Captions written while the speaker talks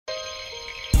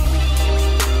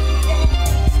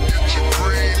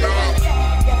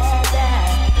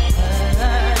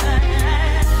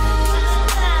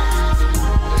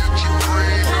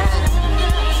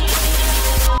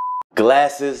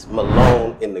Glasses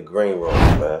Malone in the Greenroom,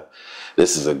 man.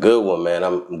 This is a good one, man.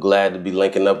 I'm glad to be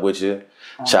linking up with you,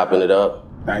 chopping it up.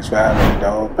 Thanks for having me,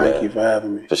 dog. Thank you for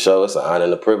having me. For sure, it's an honor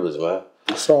and a privilege, man.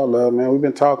 It's all love, man. We've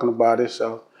been talking about it,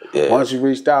 so once you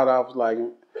reached out, I was like,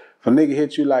 if a nigga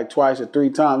hit you like twice or three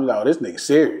times, you're like, oh, this nigga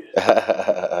serious.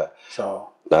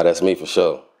 So. Nah, that's me for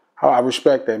sure. I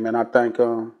respect that, man. I think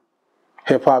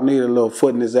hip-hop needed a little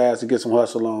foot in his ass to get some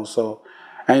hustle on, so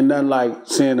ain't nothing like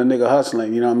seeing a nigga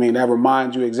hustling, you know what I mean? That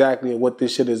reminds you exactly of what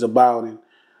this shit is about and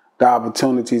the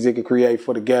opportunities it could create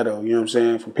for the ghetto, you know what I'm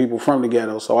saying, for people from the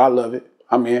ghetto. So I love it.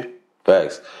 I'm in.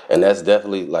 Facts. And that's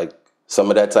definitely like some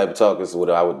of that type of talk is what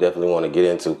I would definitely want to get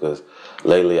into, because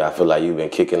lately I feel like you've been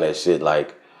kicking that shit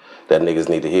like that niggas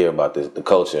need to hear about the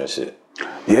culture and shit.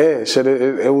 Yeah, shit,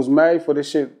 it was made for this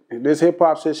shit. This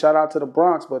hip-hop shit, shout out to the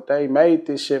Bronx, but they made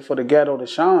this shit for the ghetto to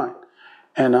shine.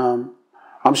 And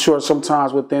I'm sure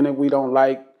sometimes within it we don't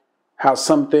like how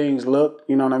some things look,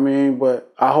 you know what I mean?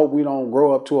 But I hope we don't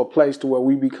grow up to a place to where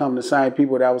we become the same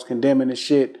people that was condemning the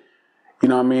shit, you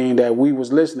know what I mean, that we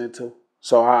was listening to.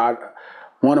 So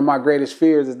one of my greatest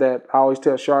fears is that I always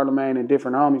tell Charlemagne and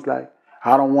different homies, like,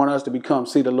 I don't want us to become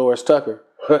C. Dolores Tucker.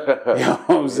 You know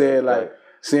what I'm saying? Like,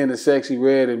 seeing the Sexy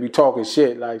Red and be talking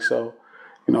shit. Like, so,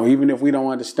 you know, even if we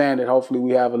don't understand it, hopefully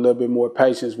we have a little bit more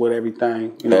patience with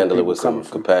everything. You know, handle it with some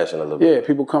compassion a little bit. Yeah,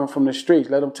 people coming from the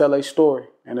streets, let them tell their story.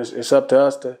 And it's up to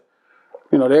us to,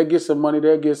 you know, they'll get some money,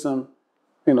 they'll get some,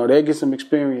 you know, they'll get some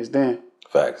experience then.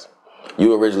 Facts.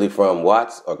 You originally from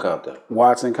Watts or Compton?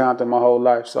 Watts and Compton my whole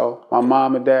life. So my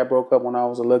mom and dad broke up when I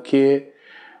was a little kid.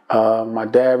 My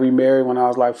dad remarried when I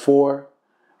was like 4.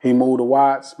 He moved to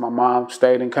Watts. My mom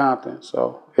stayed in Compton.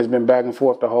 So it's been back and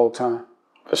forth the whole time.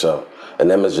 For sure. And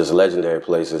them is just legendary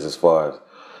places as far as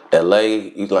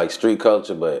L.A., you like street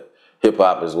culture, but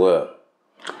hip-hop as well.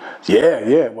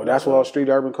 Yeah. Well, that's what all street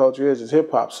urban culture is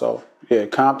hip-hop. So, yeah,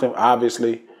 Compton,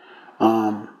 obviously,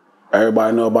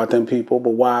 everybody know about them people.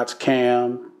 But Watts,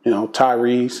 Cam, you know,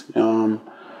 Tyrese,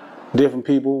 different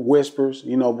people, Whispers,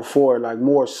 you know, before, like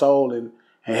more soul and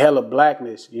hella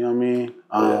blackness, you know what I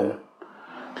mean?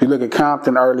 If you look at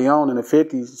Compton early on in the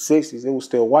 50s, 60s, it was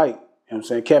still white. You know what I'm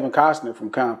saying? Kevin Costner from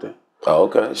Compton. Oh,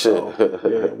 okay. Shit. So,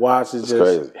 yeah, Watts is just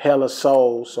crazy. Hella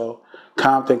soul. So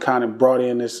Compton kind of brought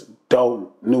in this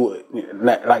dope new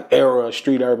like era of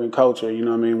street urban culture, you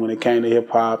know what I mean, when it came to hip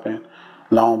hop and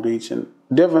Long Beach and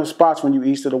different spots when you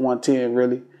east of the 110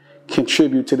 really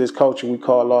contribute to this culture we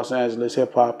call Los Angeles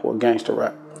hip hop or gangster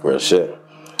rap. Real shit.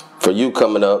 For you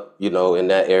coming up, you know, in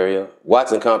that area,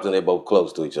 Watts and Compton, they both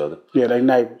close to each other. Yeah, they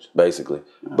neighbors. Basically.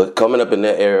 But coming up in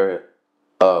that area,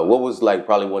 what was like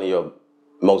probably one of your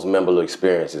most memorable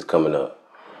experiences coming up?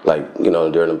 Like, you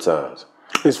know, during them times?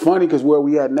 It's funny because where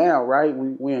we at now, right?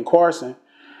 We in Carson.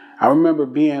 I remember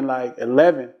being like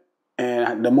 11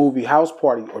 and the movie House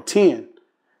Party, or 10.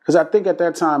 Because I think at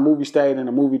that time, movie stayed in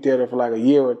a movie theater for like a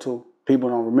year or two. People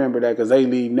don't remember that because they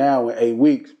leave now in 8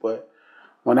 weeks. But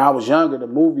when I was younger, the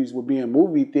movies would be in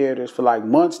movie theaters for like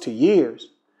months to years.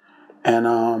 And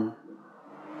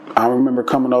I remember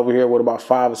coming over here with about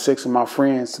 5 or 6 of my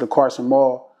friends to the Carson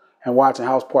Mall and watching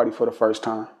House Party for the first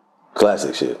time.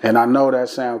 Classic shit. And I know that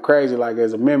sounds crazy like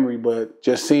as a memory, but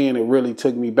just seeing it really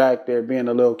took me back there, being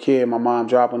a little kid, my mom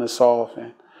dropping us off,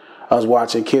 and I was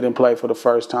watching Kid and Play for the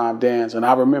first time dance, and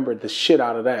I remembered the shit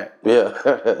out of that.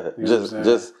 Yeah.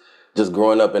 Just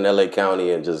growing up in LA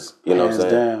County and just, you know Hands what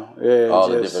I'm saying? down. Yeah, all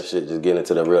the different shit, just getting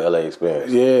into the real LA experience.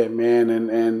 Yeah, man,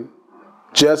 and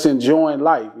just enjoying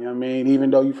life, you know what I mean? Even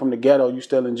though you from the ghetto, you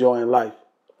still enjoying life.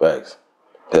 Facts.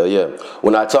 Hell yeah.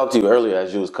 When I talked to you earlier,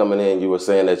 as you was coming in, you were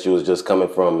saying that you was just coming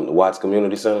from the Watts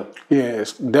Community Center? Yeah,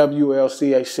 it's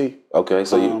WLCAC. Okay,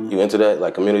 so you into that,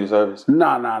 like community service?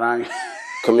 Nah, I ain't.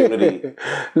 Community.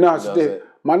 No,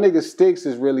 my nigga Sticks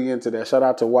is really into that. Shout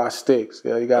out to Watts Sticks.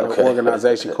 Yeah, he got an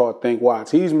organization called Think Watts.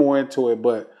 He's more into it,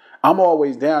 but I'm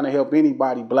always down to help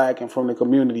anybody black and from the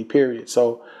community, period.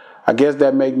 So I guess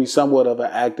that made me somewhat of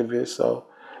an activist. So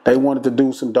they wanted to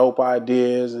do some dope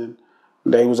ideas, and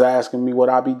they was asking me would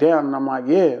I be down, and I'm like,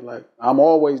 yeah, like I'm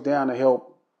always down to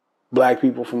help black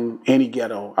people from any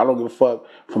ghetto. I don't give a fuck,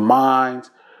 from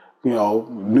Mines, you know,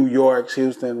 New York,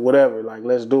 Houston, whatever. Like,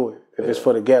 let's do it if it's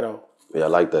for the ghetto. Yeah, I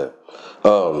like that.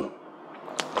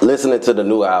 Listening to the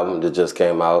new album that just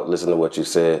came out, listening to what you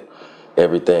said,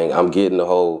 everything, I'm getting the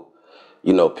whole,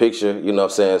 you know, picture, you know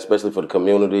what I'm saying, especially for the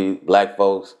community, black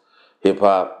folks, hip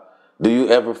hop. Do you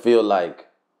ever feel like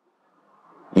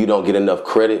you don't get enough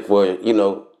credit for, you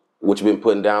know, what you've been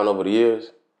putting down over the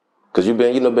years? Because you've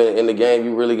been, you know, been in the game,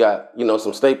 you really got, you know,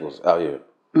 some staples out here.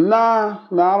 Nah,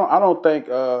 I don't think,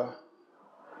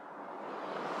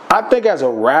 I think as a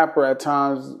rapper at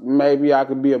times, maybe I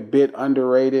could be a bit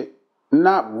underrated.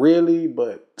 Not really,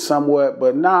 but somewhat.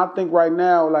 But nah, I think right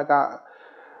now, like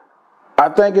I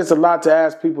think it's a lot to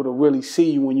ask people to really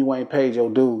see you when you ain't paid your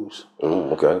dues.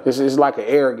 Okay. It's like an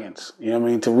arrogance, you know what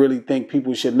I mean? To really think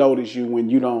people should notice you when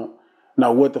you don't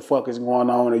know what the fuck is going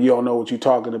on, or you don't know what you're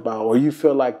talking about, or you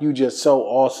feel like you just so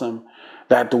awesome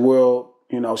that the world,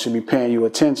 you know, should be paying you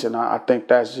attention. I think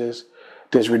that's just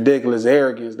this ridiculous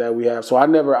arrogance that we have. So I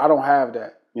don't have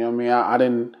that. You know what I mean? I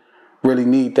didn't really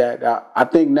need that. I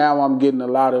think now I'm getting a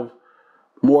lot of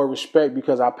more respect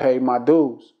because I paid my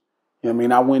dues. You know what I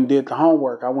mean? I went and did the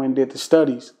homework. I went and did the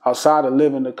studies. Outside of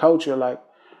living the culture, like,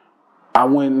 I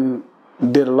went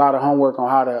and did a lot of homework on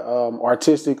how to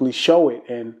artistically show it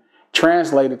and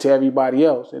translate it to everybody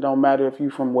else. It don't matter if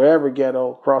you from wherever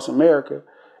ghetto across America,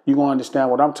 you're going to understand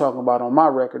what I'm talking about on my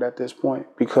record at this point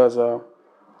because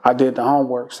I did the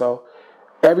homework. So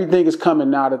everything is coming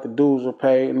now that the dues were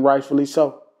paid, and rightfully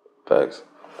so. Thanks.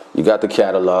 You got the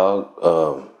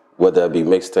catalog, whether that be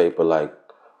mixtape or like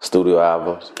studio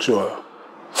albums. Sure.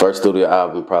 First studio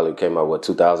album probably came out, what,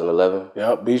 2011?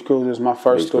 Yep, Beach Cruiser is my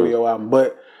first studio album.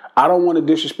 But I don't want to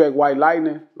disrespect White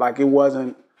Lightning like it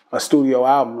wasn't a studio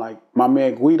album. Like my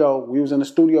man Guido, we was in the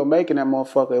studio making that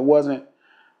motherfucker. It wasn't,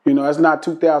 you know, it's not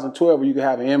 2012 where you can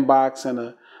have an inbox and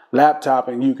a laptop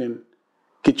and you can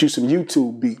get you some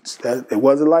YouTube beats. It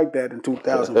wasn't like that in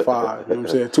 2005. You know what I'm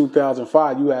saying?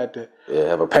 2005, you had to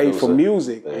pay for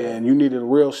music and you needed a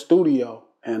real studio.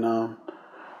 And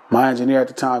my engineer at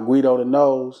the time, Guido the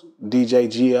Nose, DJ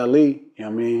GLE, you know what I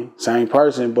mean? Same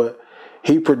person, but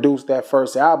he produced that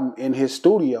first album in his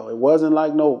studio. It wasn't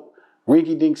like no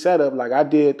rinky-dink setup. Like I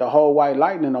did the whole White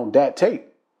Lightning on that tape.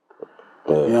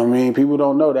 You know what I mean? People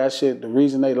don't know that shit. The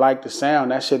reason they like the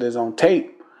sound, that shit is on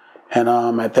tape. And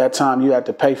at that time, you had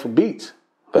to pay for beats.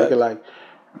 Like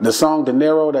the song De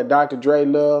Niro that Dr. Dre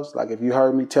loves, like if you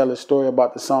heard me tell a story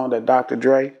about the song that Dr.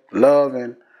 Dre loved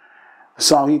and the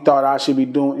song he thought I should be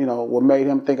doing, you know, what made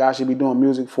him think I should be doing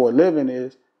music for a living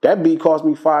is that beat cost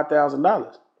me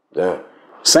 $5,000. Yeah.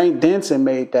 St. Denson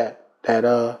made that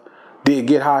did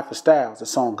Get High for Styles, the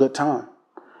song Good Time.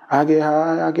 I get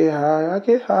high, I get high, I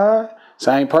get high.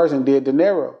 Same person did De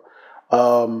Niro.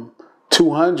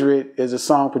 200 is a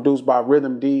song produced by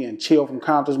Rhythm D and Chill from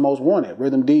Compton's Most Wanted.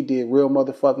 Rhythm D did Real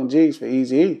Motherfucking G's for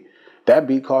Eazy-E. That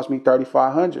beat cost me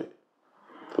 $3,500.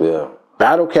 Yeah.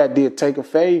 Battle Cat did Take a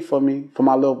Fade for me, for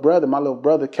my little brother. My little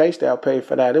brother K-Style paid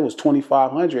for that. It was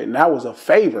 $2,500, and that was a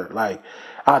favor. Like,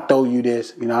 I throw you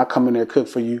this, you know, I come in there cook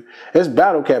for you. It's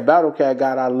Battle Cat. Battle Cat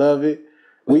got I Love It.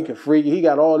 We Can Freak It. He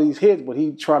got all these hits, but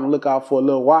he trying to look out for a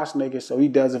little watch nigga, so he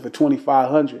does it for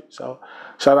 $2,500. So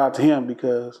shout out to him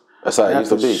because that's how it used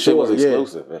to be. Shit was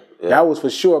exclusive. Yeah. That was for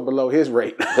sure below his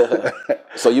rate.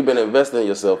 So you've been investing in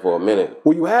yourself for a minute.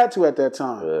 Well, you had to at that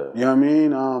time. Yeah. You know what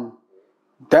I mean?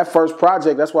 That first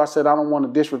project, that's why I said I don't want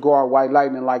to disregard White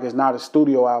Lightning like it's not a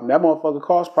studio album. That motherfucker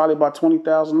cost probably about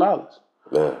 $20,000.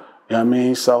 Yeah. You know what I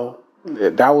mean? So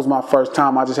that was my first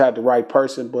time. I just had the right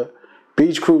person. But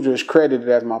Beach Cruiser is credited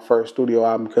as my first studio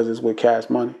album because it's with Cash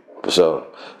Money. For sure.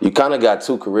 You kind of got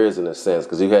two careers in a sense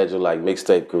because you had your like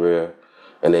mixtape career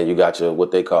and then you got your what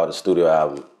they call the studio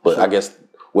album. But sure. I guess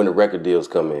when the record deals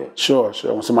come in. Sure.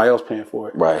 When somebody else paying for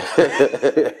it. Right.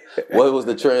 What was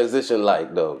the transition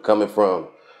like though? Coming from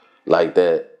like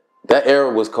that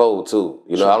era was cold too.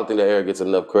 You know, sure. I don't think that era gets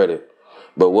enough credit.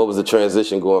 But what was the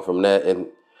transition going from that and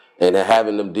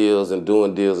having them deals and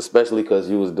doing deals, especially because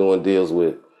you was doing deals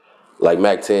with like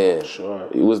Mac 10. Sure.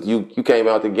 You came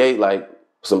out the gate like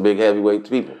some big heavyweight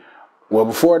people. Well,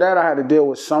 before that I had to deal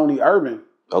with Sony Urban.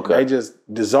 Okay. They just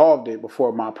dissolved it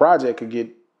before my project could get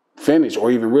finished or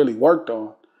even really worked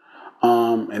on.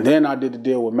 And then I did the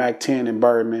deal with Mac 10 and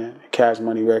Birdman, Cash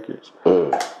Money Records.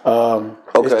 Okay.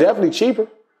 It's definitely cheaper.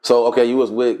 So, okay, you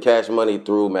was with Cash Money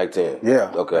through Mac 10.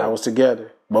 Yeah. Okay. I was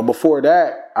together. But before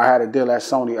that, I had a deal at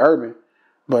Sony Urban.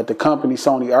 But the company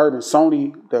Sony Urban,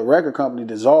 the record company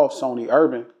dissolved Sony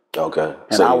Urban. Okay.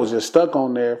 And so I was just stuck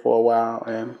on there for a while.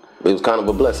 And it was kind of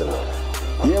a blessing though.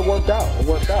 Yeah, it worked out.